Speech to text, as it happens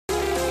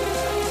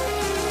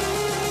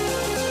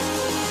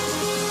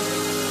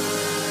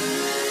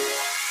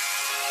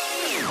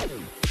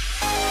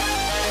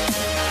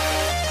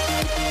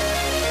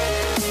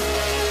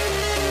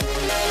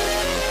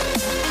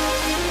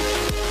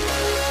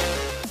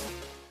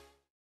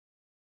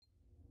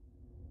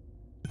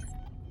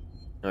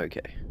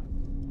Okay.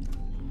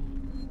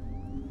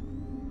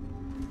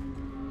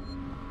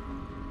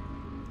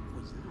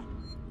 What's that?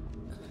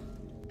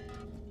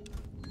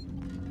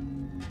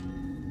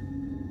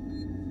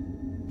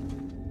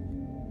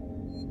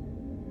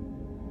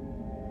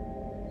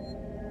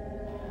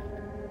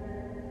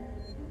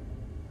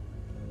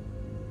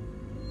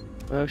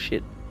 Oh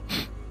shit.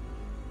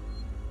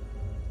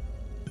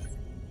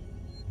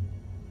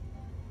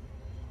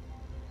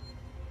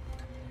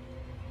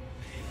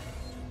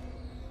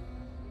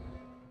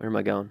 Where am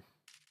I going?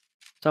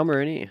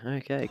 Somewhere in here.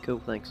 Okay, cool,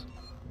 thanks.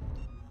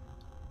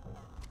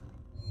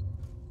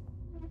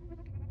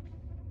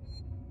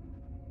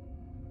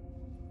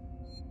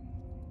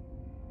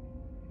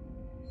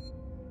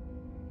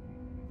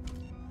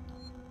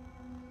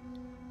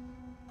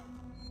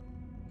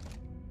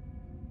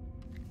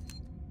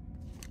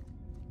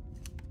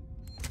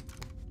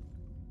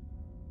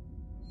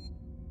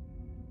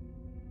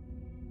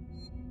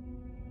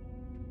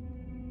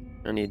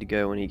 I need to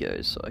go when he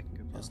goes so I can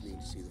go past. Just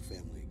need to see the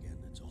family again.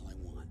 That's all I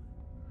want.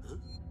 Huh?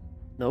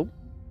 Nope.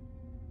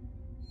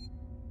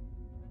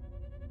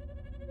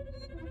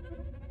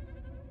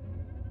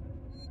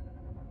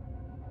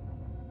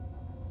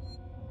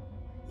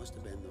 Must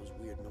have been those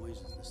weird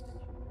noises the station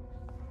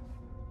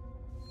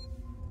makes.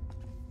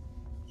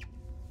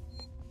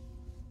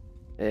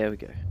 There we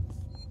go.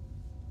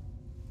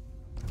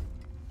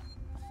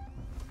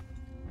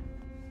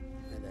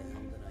 Why the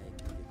hell did I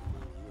agree to come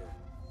out here?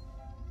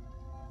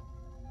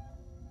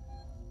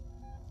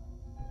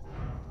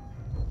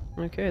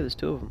 Okay, there's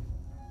two of them.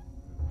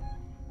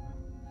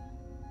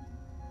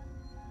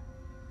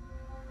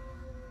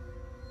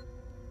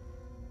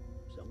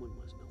 Someone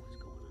must know what's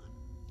going on.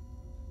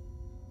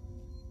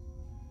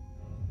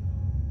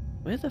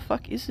 Where the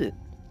fuck is it?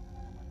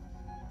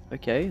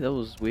 Okay, that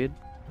was weird.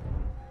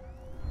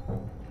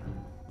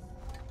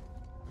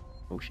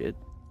 Oh shit.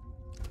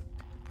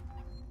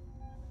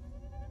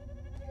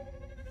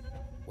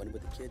 Wonder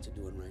what the kids are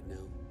doing right now.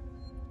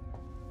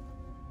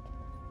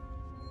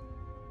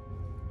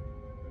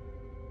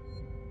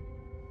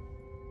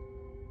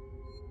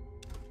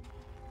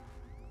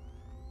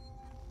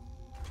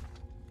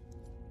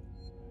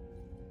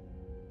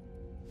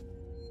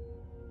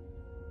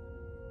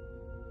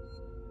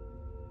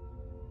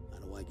 How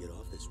do I get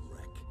off this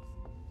wreck?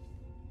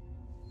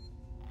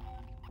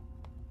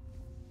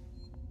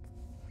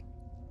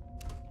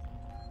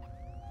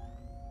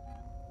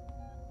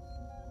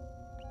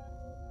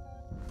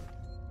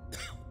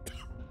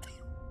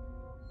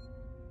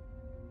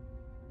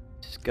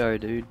 Just go,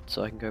 dude,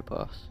 so I can go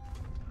past.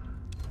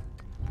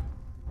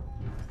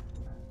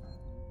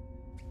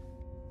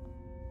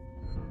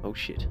 Oh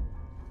shit.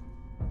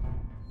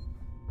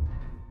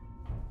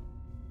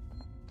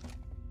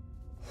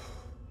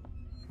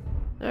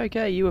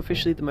 Okay, you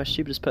officially the most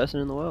stupidest person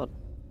in the world.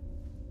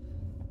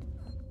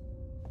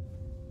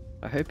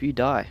 I hope you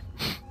die.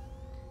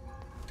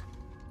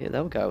 Yeah,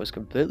 that guy was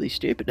completely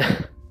stupid.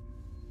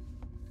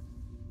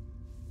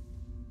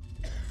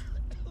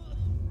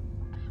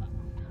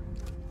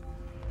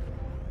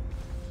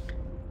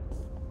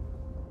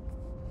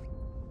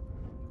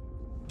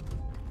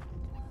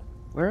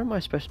 Where am I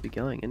supposed to be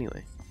going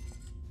anyway?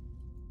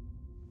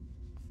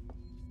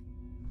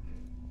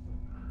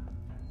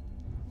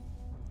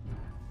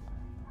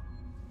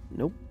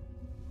 Nope.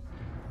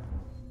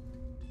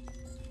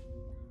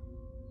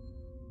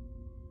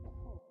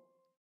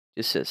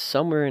 Just says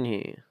somewhere in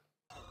here.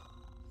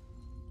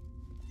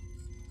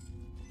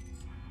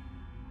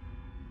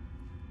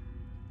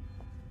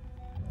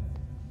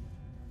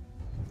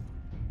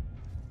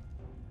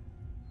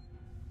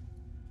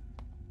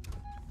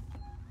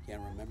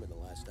 Can't remember the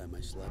last time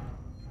I slept.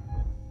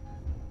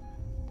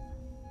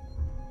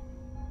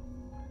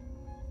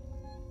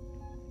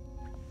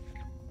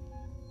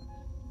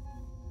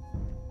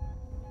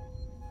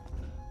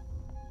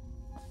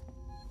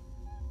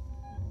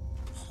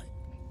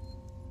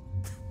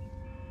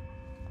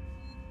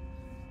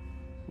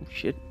 Oh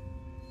shit.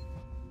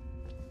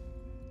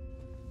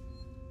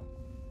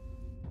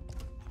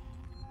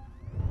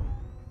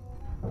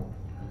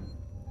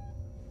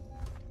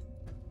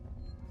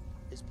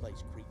 This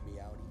place creeped me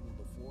out even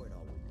before it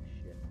all went to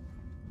shit.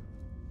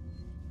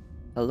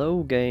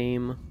 Hello,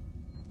 game.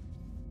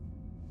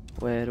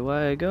 Where do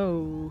I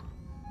go?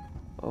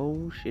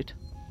 Oh shit.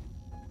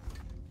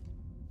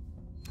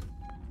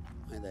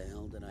 Why the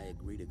hell did I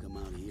agree to come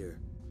out here?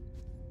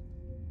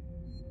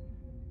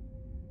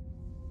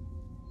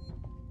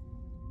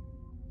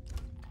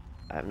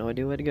 I have no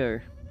idea where to go.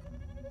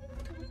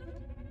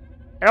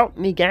 Help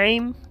me,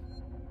 game!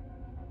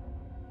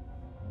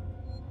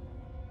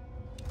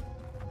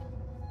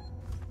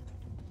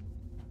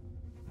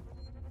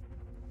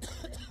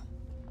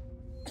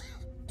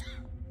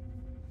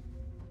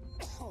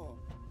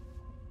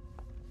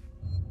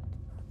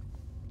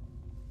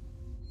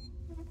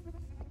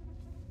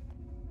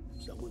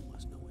 Someone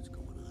must know what's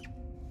going on.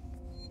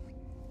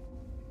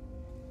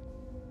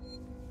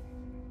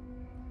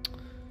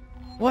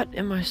 What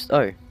am I?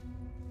 Oh.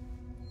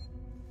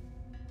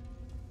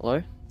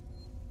 Hello?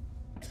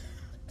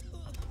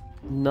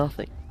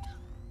 Nothing.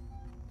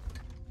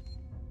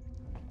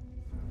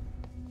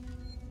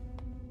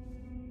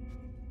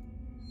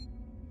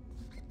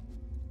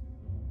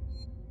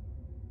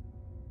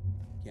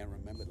 Can't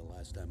remember the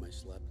last time I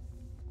slept.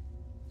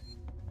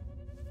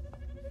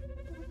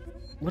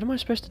 What am I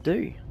supposed to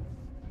do?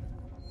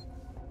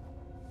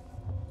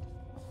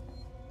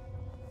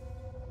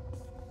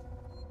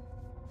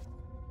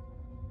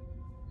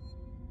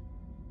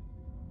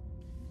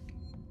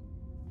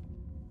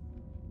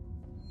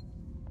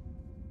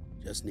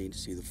 Just need to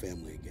see the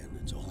family again.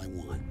 That's all I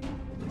want.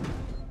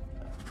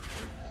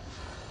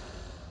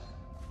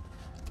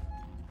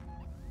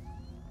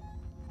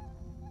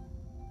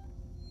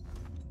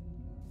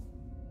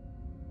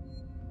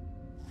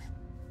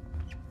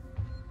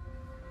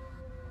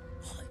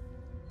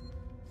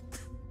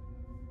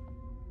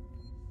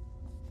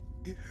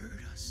 It hurt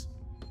us.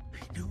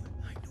 I knew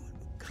it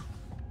would come.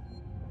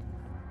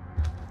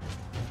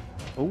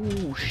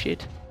 Oh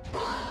shit.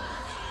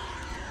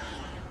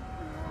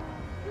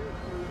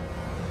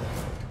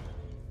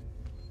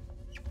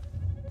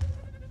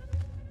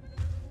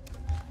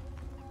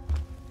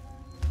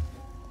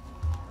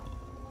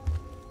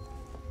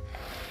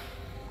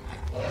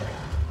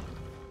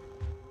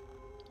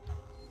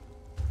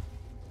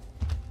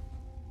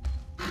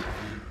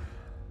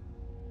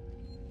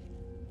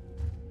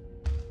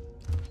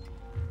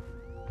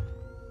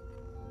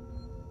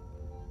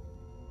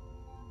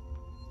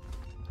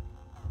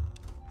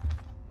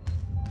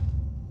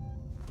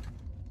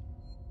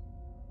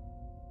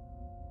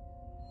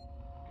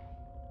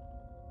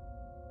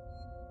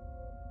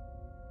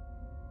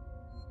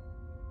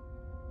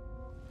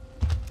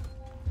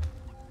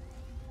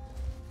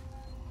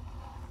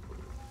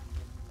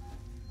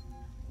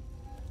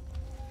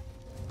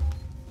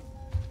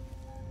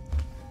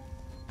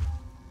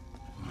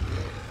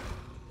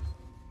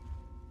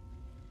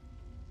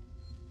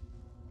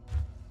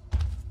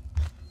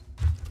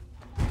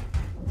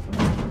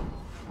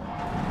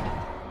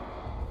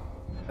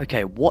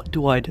 Okay, what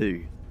do I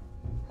do?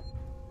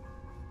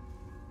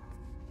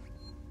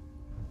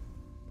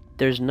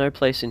 There's no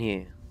place in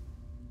here.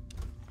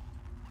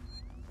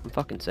 I'm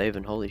fucking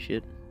saving, holy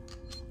shit.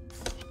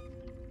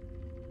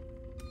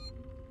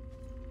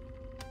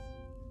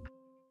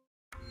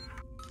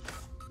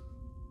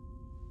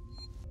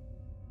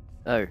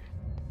 Oh.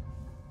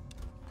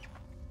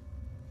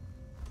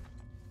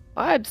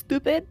 I'm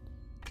stupid!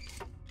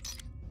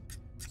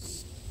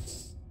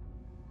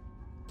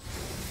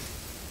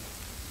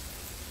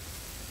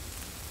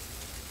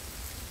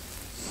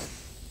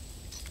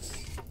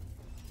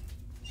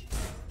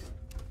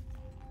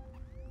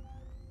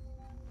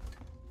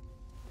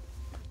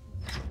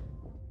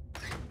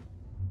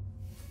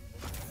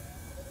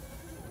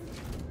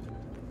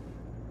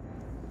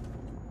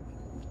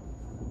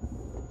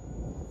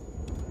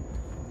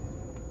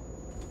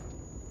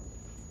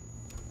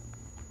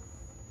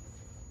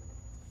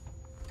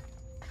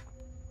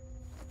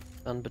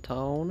 Stun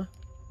baton.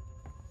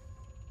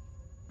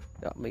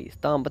 Got me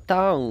stun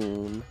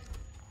baton.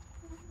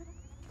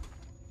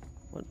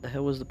 What the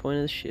hell was the point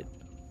of this shit?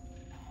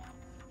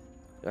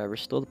 Do I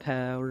restore the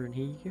power in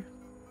here?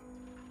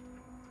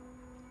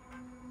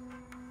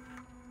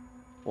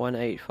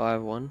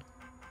 1851.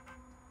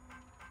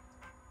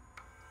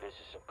 This is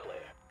Sinclair.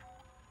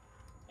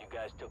 You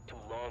guys took too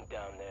long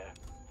down there.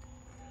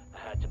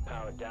 I had to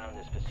power down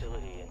this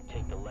facility and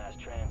take the last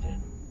transit.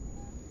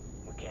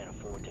 We can't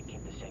afford to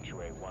keep the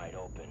sanctuary wide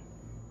open.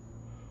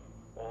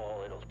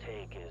 All it'll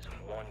take is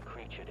one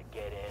creature to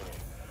get in,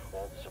 and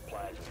all the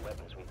supplies and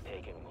weapons we've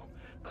taken will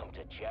come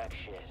to jack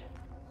shit.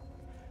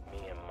 Me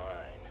and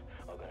mine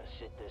are gonna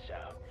sit this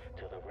out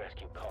till the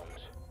rescue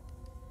comes.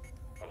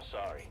 I'm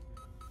sorry,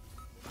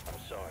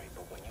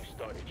 but when you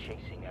started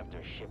chasing after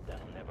a ship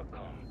that'll never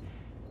come,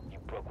 you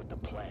broke with the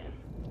plan.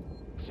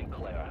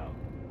 Sinclair out.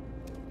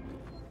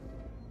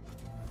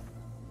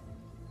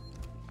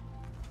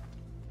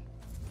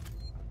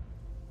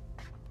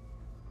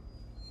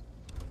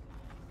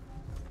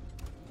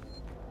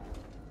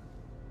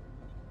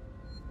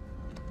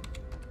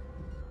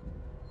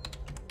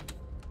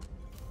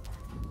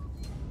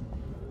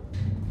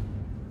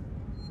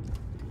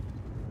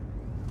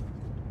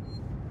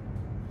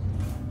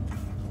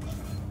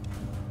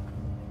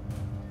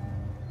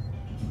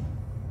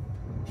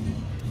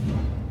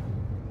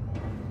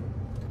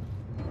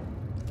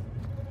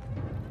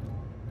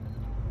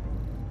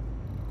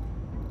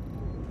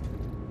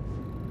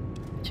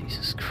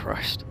 Jesus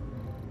Christ.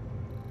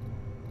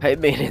 I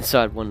hate being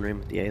inside one room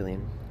with the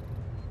alien.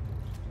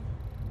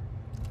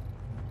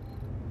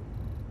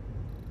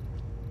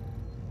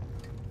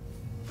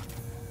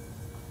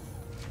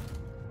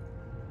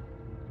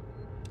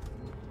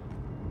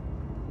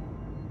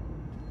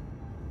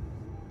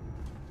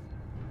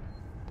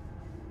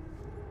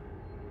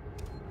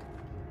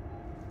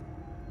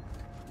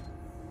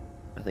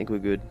 I think we're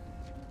good.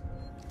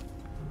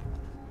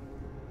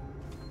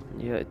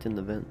 Yeah, it's in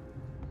the vent.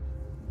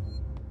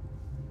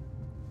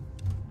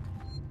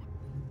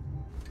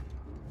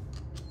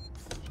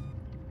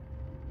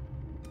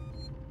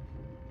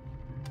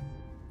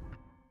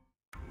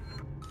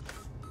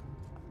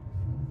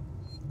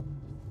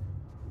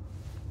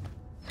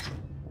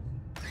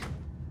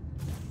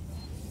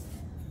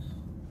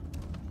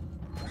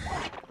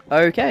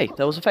 Okay,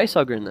 there was a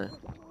facehugger in there.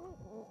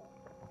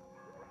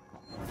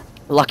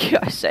 Lucky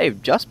I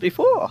saved just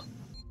before.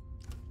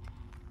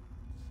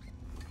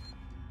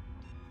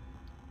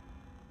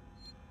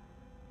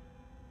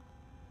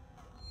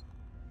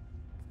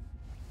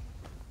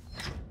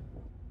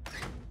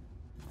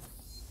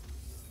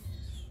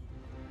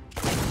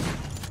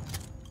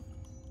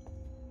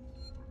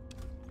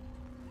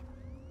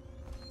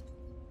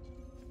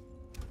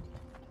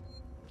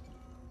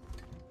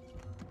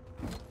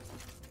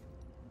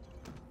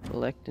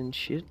 Collecting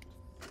shit.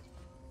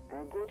 I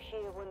got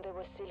here when they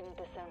were sealing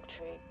the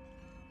sanctuary.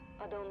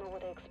 I don't know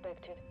what I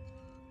expected.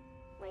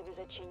 Maybe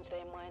they changed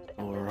their mind.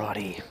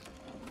 Alrighty.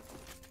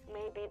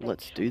 Maybe they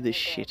Let's shot do this me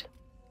dead. shit.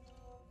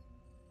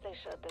 They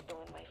shut the door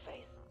in my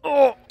face.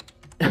 Oh!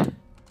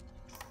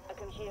 I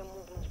can hear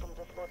movements from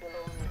the floor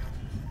below me.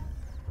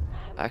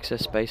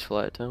 Access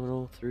spaceflight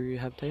terminal through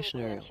habitation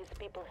Hinkle area. and his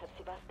people have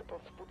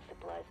Sevastopol's food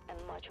supplies and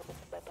much of its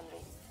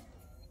weaponry.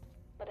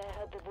 But I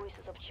heard the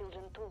voices of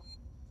children too.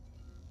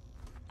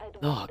 I'd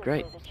Oh, wondered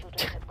great. where the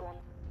children had gone.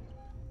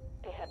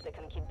 Perhaps they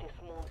can keep these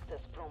monsters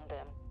from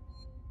them.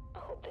 I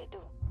hope they do.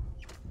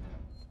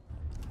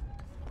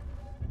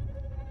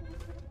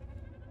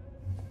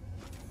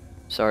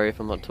 Sorry if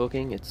I'm not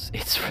talking, it's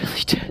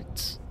really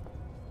tense.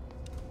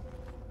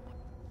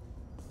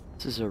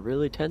 This is a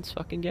really tense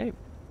fucking game.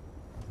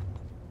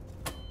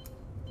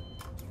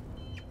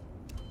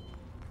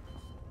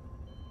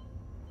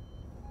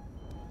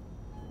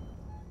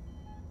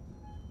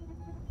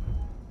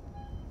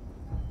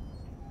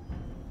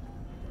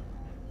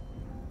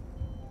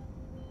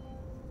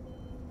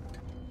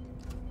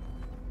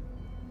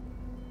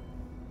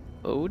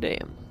 Oh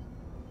damn.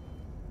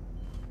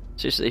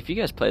 Seriously, if you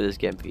guys play this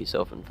game for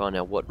yourself and find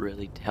out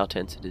how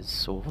tense it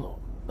is, oh,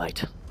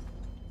 mate.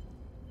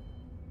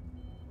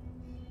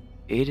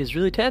 It is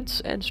really tense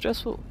and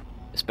stressful,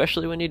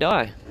 especially when you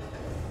die.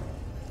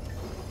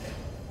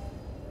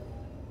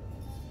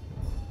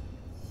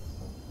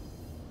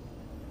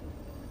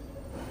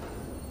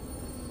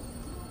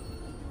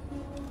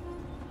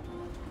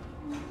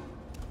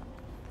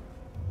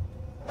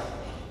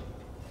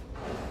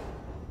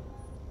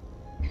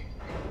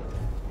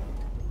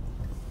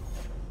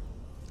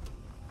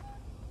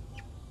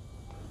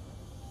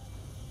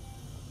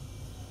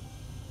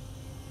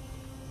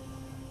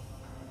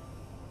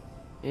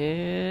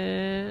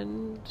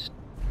 And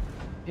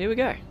here we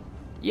go.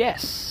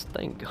 Yes,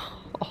 thank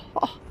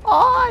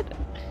God.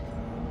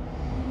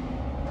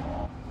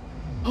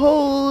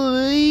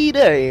 Holy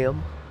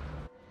damn.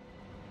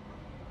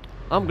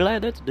 I'm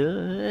glad that's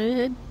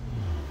done.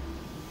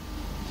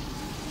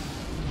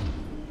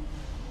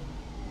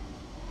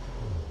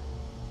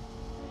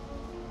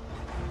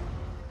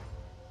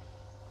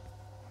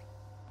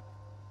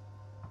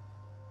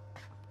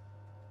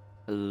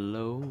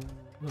 Hello.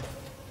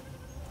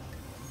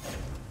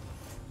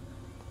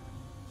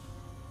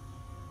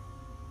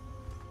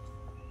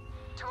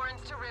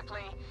 Torrance to Ripley.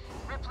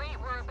 Ripley,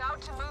 we're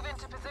about to move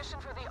into position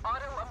for the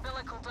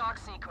auto-umbilical dock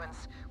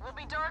sequence. We'll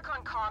be dark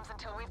on comms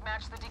until we've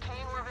matched the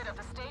decaying orbit of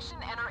the station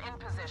and are in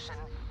position.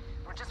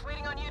 We're just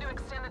waiting on you to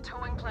extend the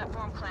towing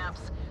platform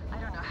clamps. I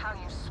don't know how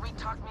you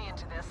sweet-talked me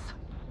into this.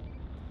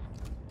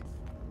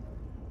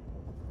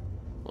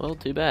 Well,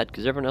 too bad,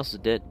 because everyone else is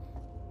dead.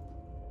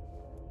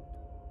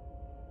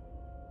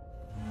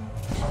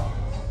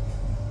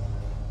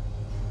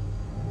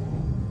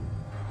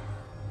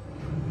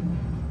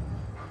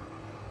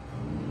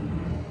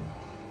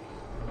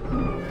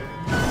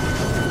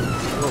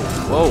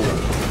 Whoa.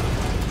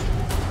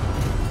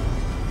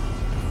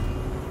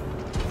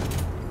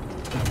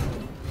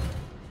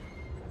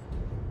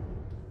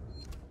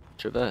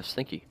 Traverse,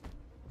 thank you.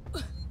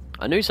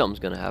 I knew something was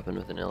going to happen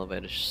with an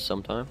elevator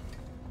sometime.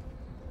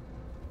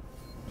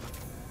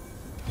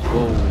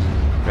 Whoa,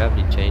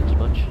 gravity changed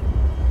much.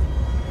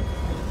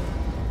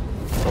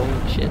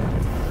 Holy shit.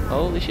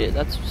 Holy shit,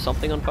 that's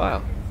something on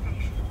fire.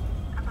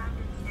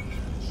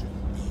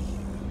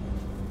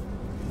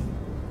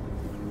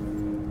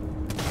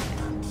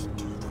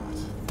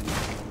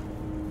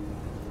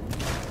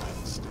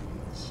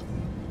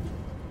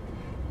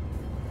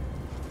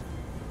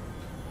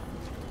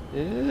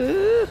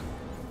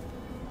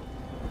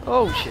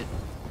 Oh shit.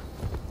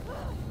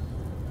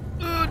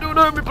 Don't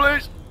hurt me,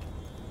 please.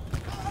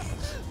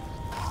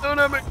 Don't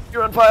hurt me.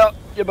 You're on fire.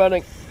 You're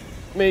burning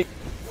me.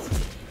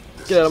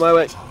 Get out of my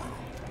way.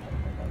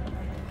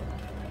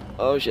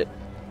 Oh shit.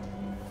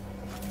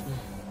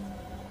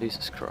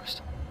 Jesus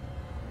Christ.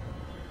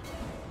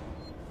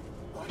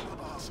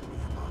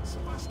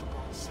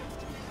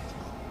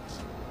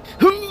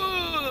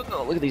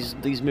 Oh, look at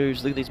these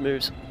moves. Look at these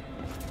moves.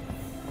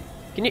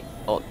 Can you?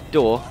 Oh,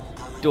 door.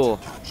 Door.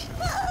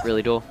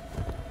 Really, door?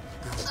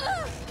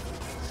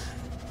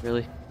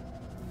 Really?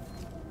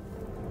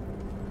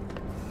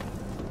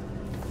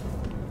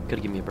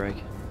 Gotta give me a break.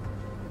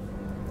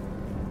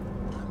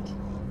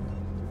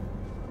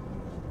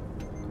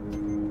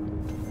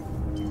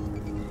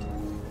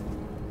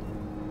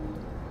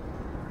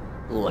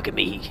 Look at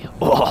me.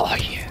 Oh,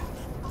 yeah.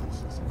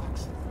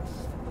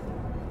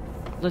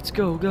 Let's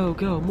go, go,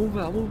 go. Move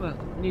out, move out.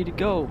 I need to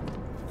go.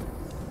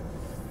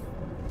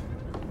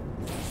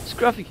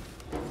 Scruffy.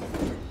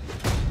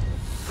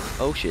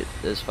 Oh shit,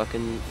 there's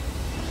fucking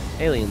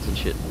aliens and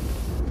shit.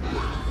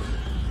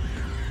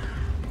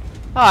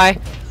 Hi.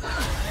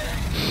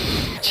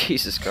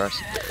 Jesus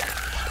Christ.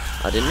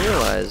 I didn't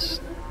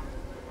realize.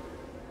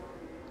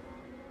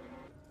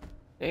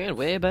 And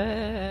we're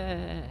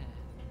back.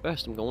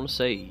 First I'm gonna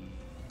say,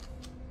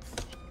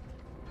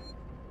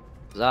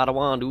 'cause I don't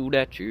wanna do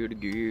that shit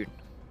again.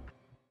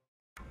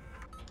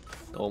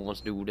 No one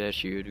wants to do that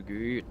shit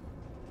again.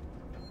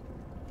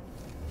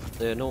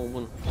 There no one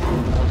wants to do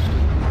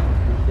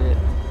that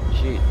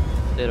shit.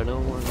 There no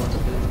one wants to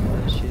do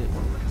that shit.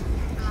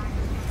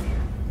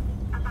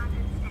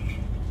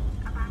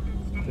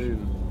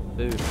 Boom,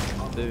 boom,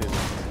 boom.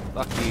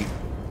 Fuck you.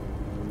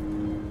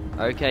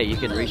 Okay, you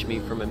can reach me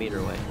from a meter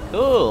away.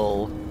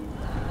 Cool.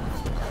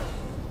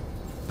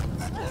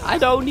 I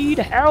don't need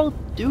help,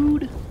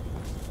 dude.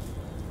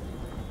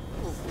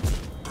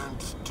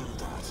 Don't do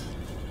that.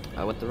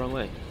 I went the wrong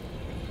way.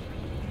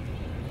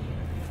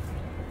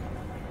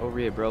 Over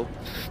here, bro.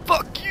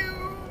 Fuck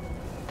you!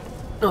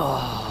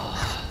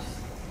 Oh.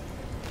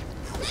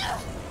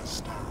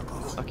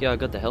 Fuck yeah, I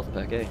got the health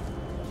back, eh?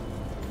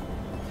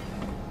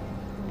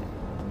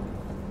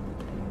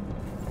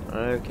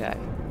 Okay,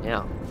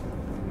 now.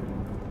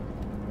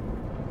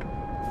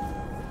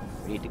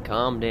 We need to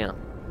calm down.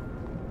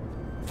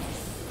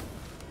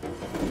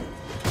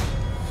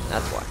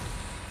 That's why.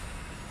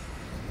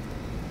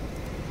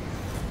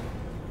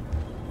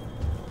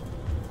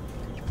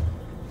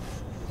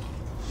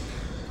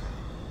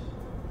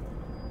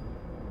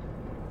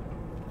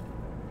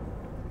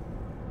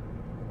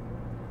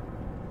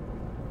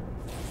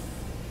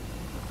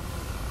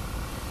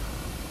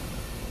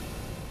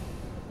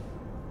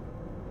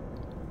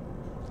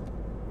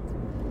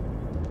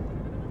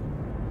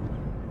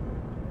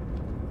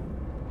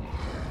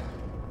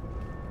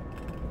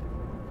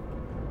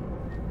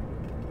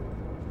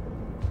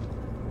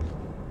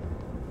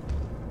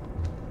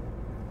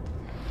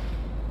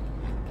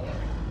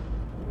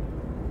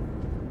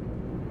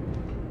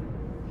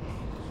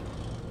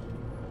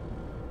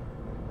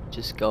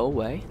 Just go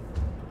away,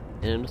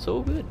 and it's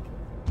all good.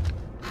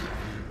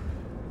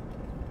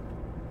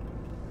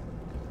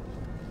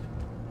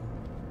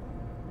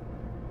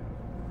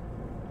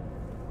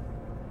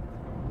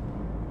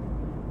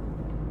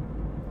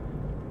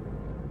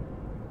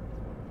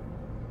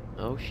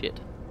 Oh shit.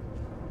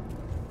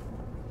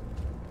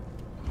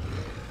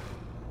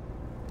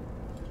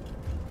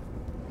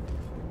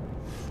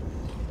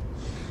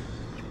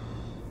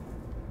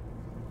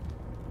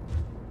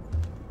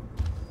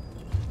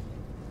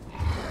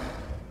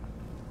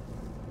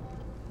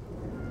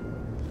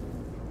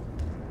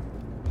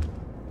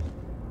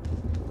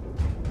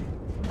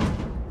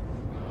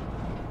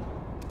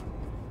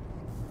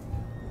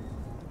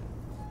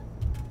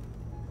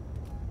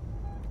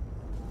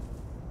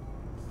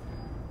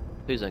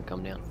 Please don't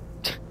come down.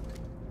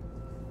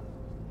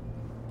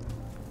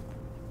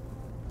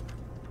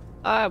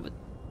 I would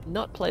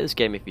not play this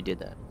game if you did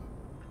that.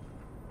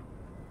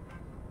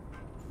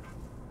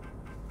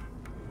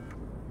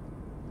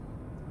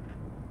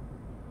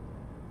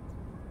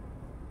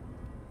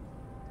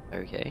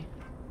 Okay.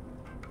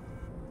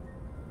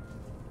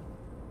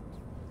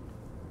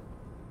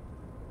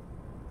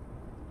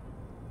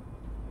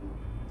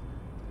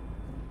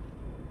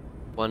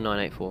 One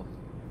 984.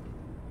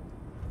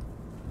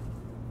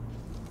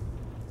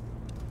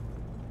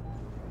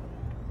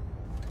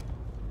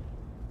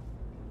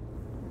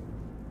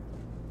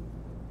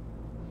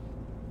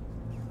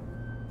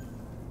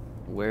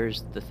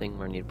 Where's the thing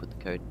where I need to put the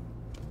code?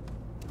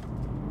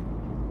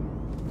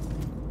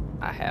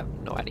 I have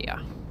no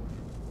idea.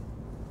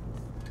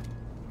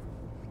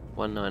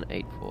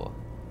 1984.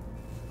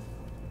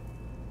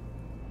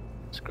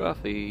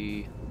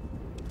 Scruffy.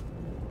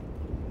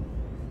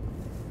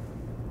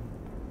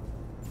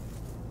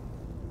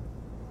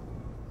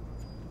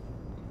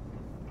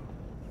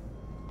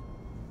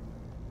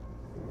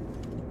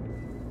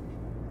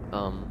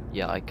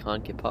 Yeah, I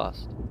can't get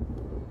past.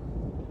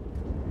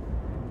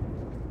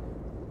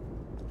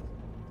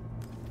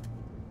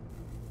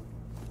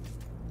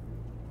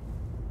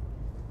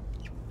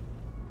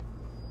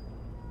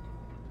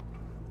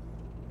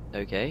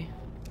 Okay.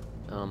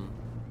 Oh,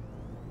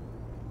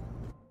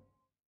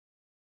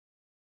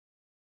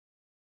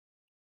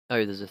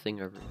 there's a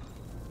thing over here.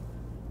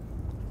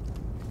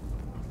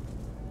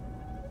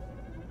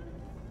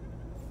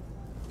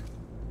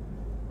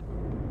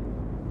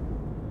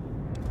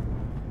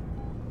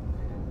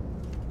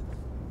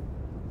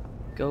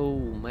 Go,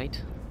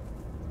 mate.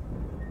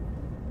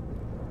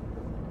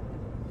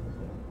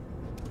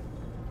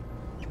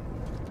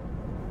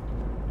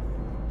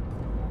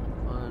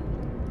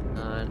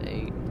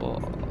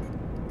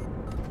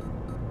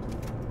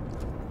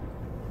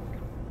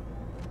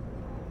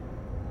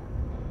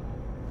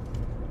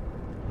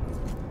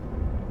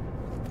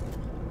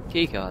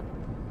 Keycard.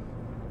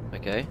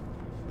 Okay.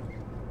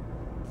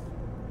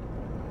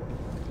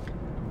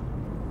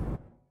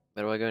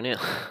 Where do I go now?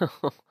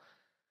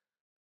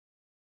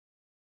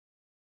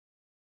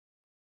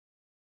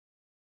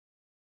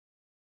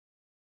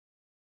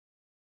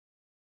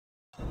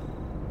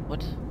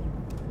 What?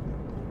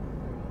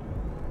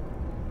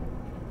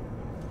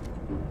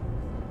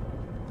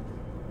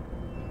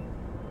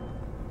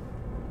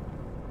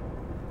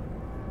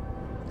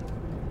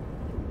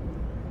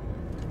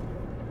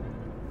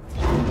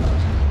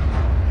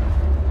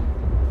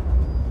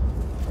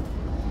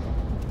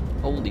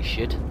 Holy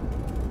shit.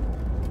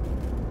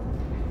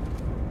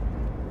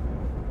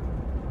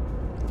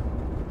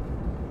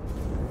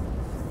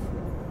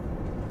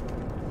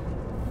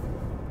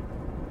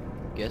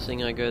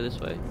 Guessing I go this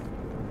way.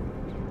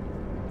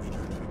 We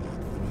don't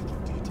have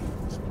immediate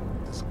details.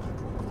 This might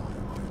require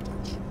our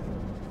attention.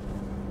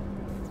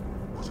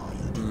 What are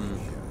you doing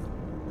here?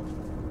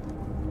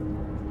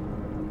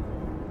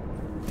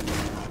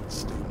 That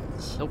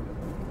stings. Nope.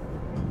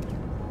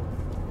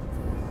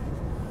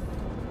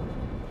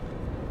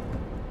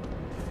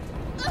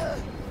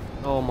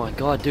 Oh my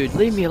god, dude,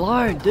 leave me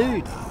alone,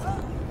 dude!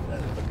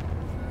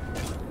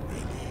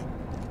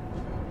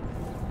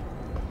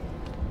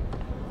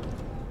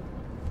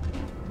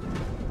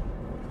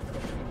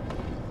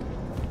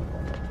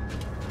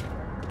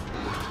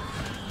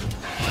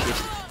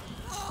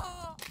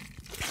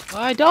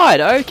 I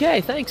died,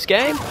 okay, thanks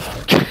game.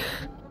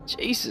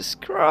 Jesus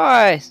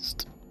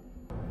Christ.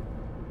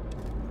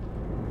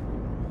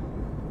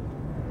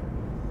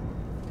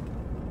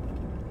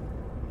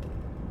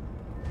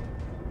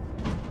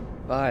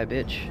 Bye,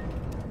 bitch.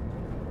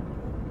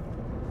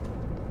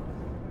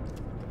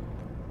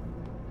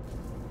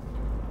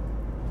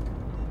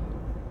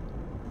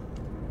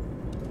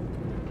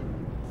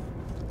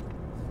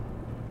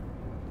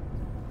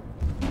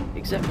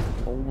 Except,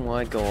 oh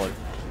my god.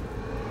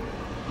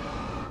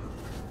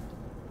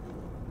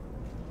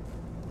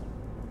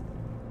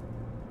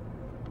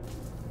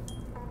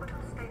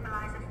 Orbital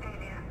stabilizer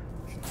failure.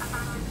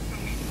 Abandoned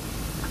station.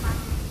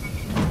 Abandoned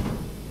station.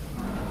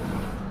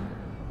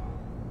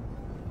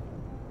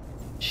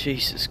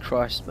 Jesus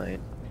Christ, mate.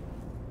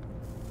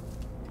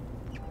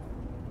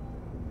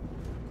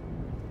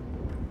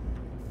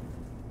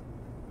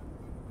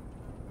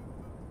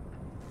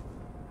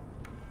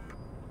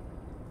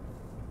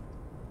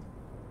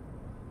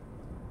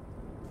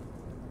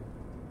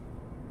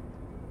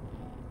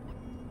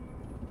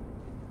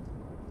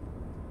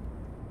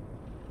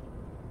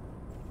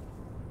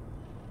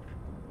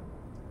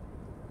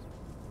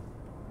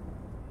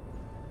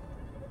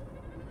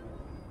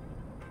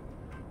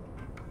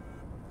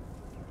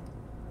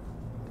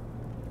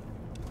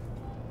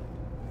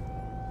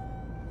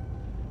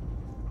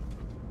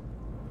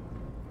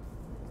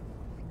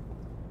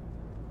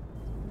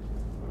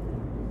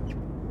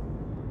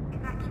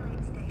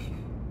 Evacuate station.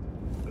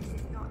 This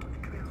is not a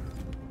drill.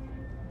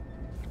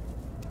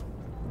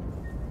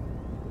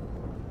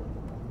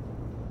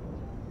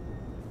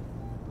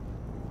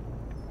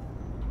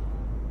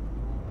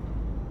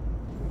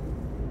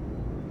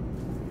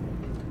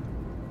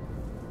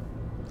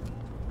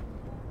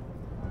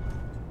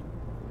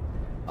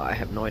 I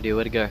have no idea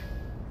where to go.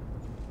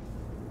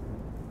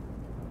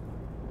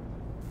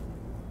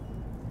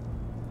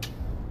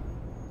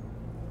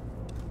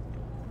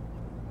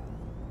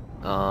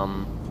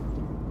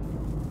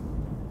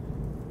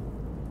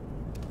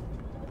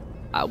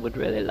 I would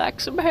really like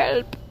some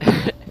help.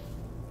 It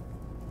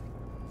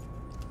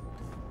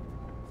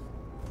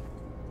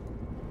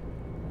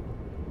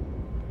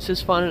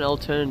says find an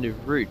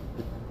alternative route,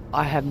 but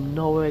I have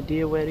no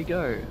idea where to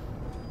go.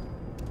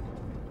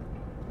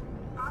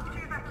 After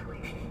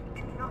evacuation,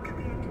 do not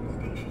re-enter the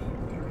station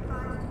until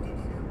advised to do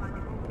so by the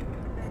orbital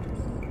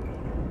emergency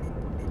container.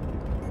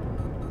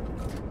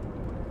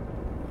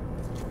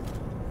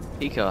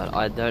 Keycard,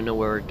 I don't know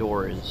where a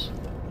door is.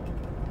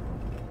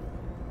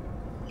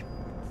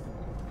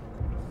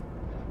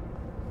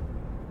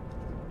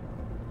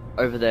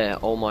 Over there,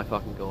 oh my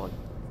fucking god.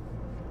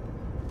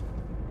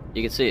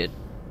 You can see it.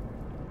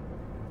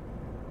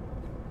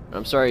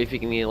 I'm sorry if you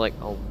can hear like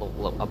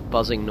a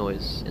buzzing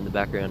noise in the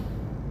background.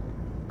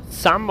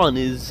 Someone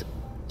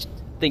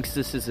thinks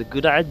this is a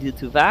good idea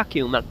to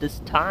vacuum at this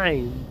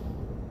time.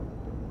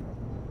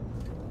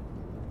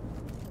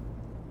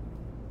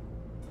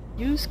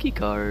 Use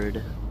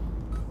keycard.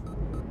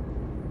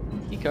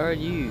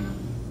 Keycard use.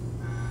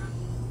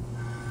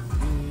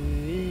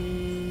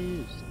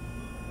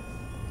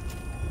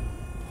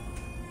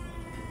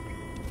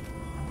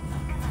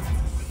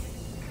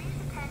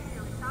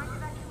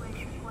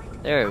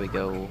 There we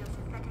go.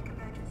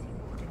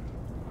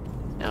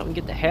 Now we can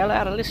get the hell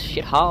out of this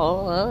shithole.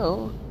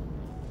 Oh.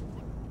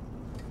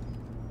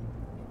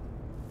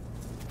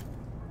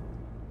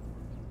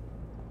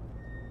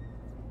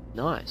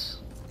 Nice.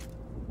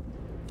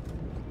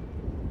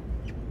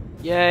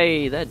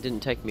 Yay, that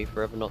didn't take me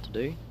forever not to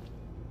do.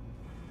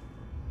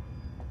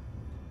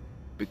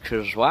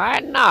 Because why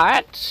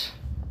not?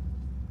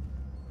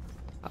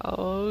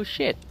 Oh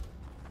shit.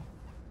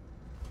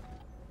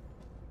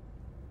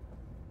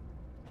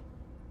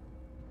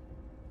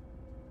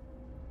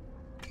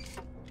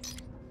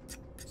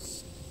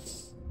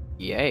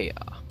 Yeah.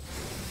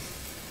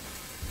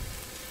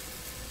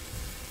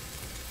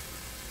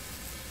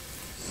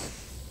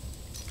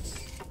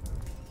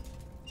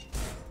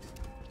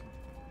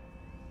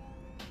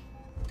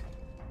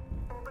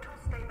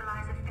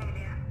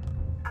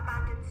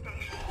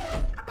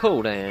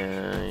 Pull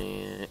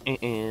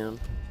down.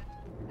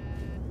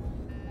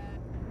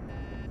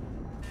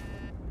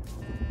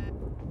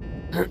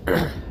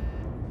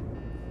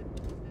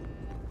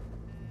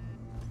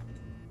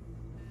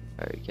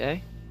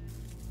 Okay.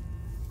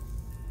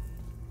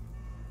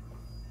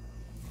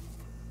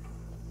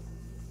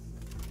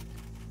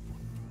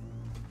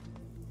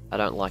 I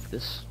don't like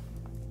this.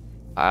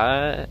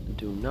 I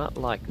do not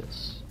like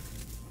this.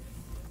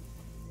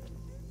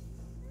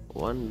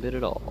 One bit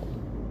at all.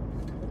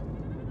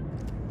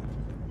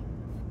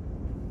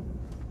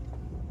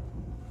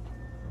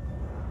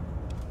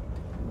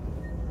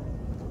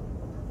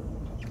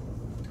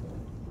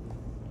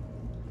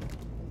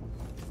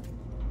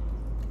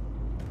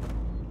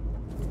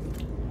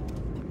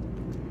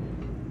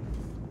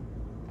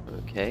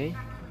 Okay.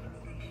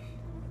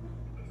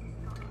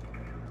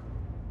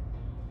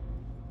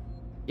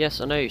 Yes,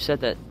 I know you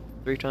said that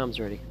 3 times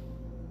already.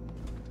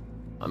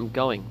 I'm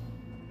going,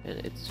 and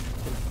it's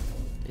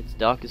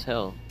dark as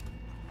hell.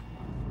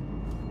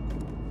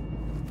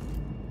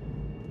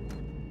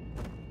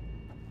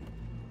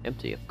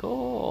 Empty, of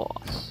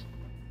course.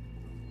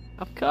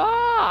 Of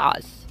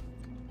course.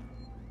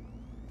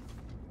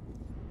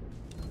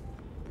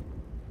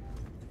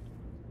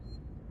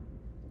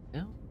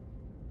 No.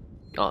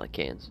 Oh, the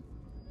cans.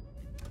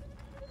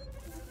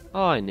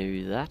 Oh, I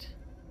knew that.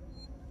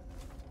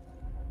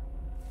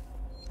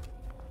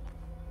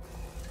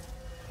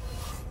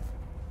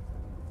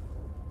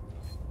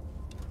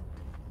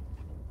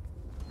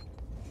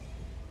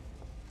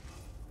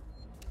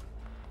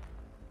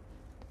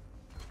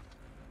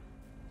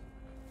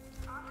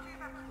 After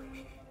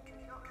evacuation, do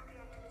not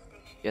re-enter the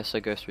station. Yes, I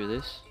go through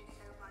this. Do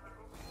so by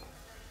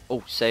the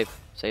Oh, save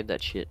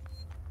that shit.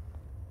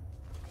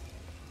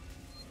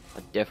 I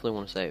definitely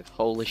want to save.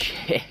 Holy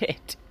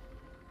shit.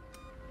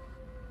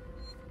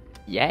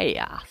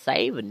 Yeah,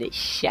 saving this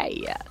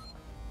shit.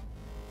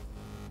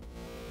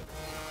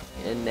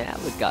 And now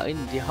we're going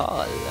to the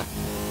hall.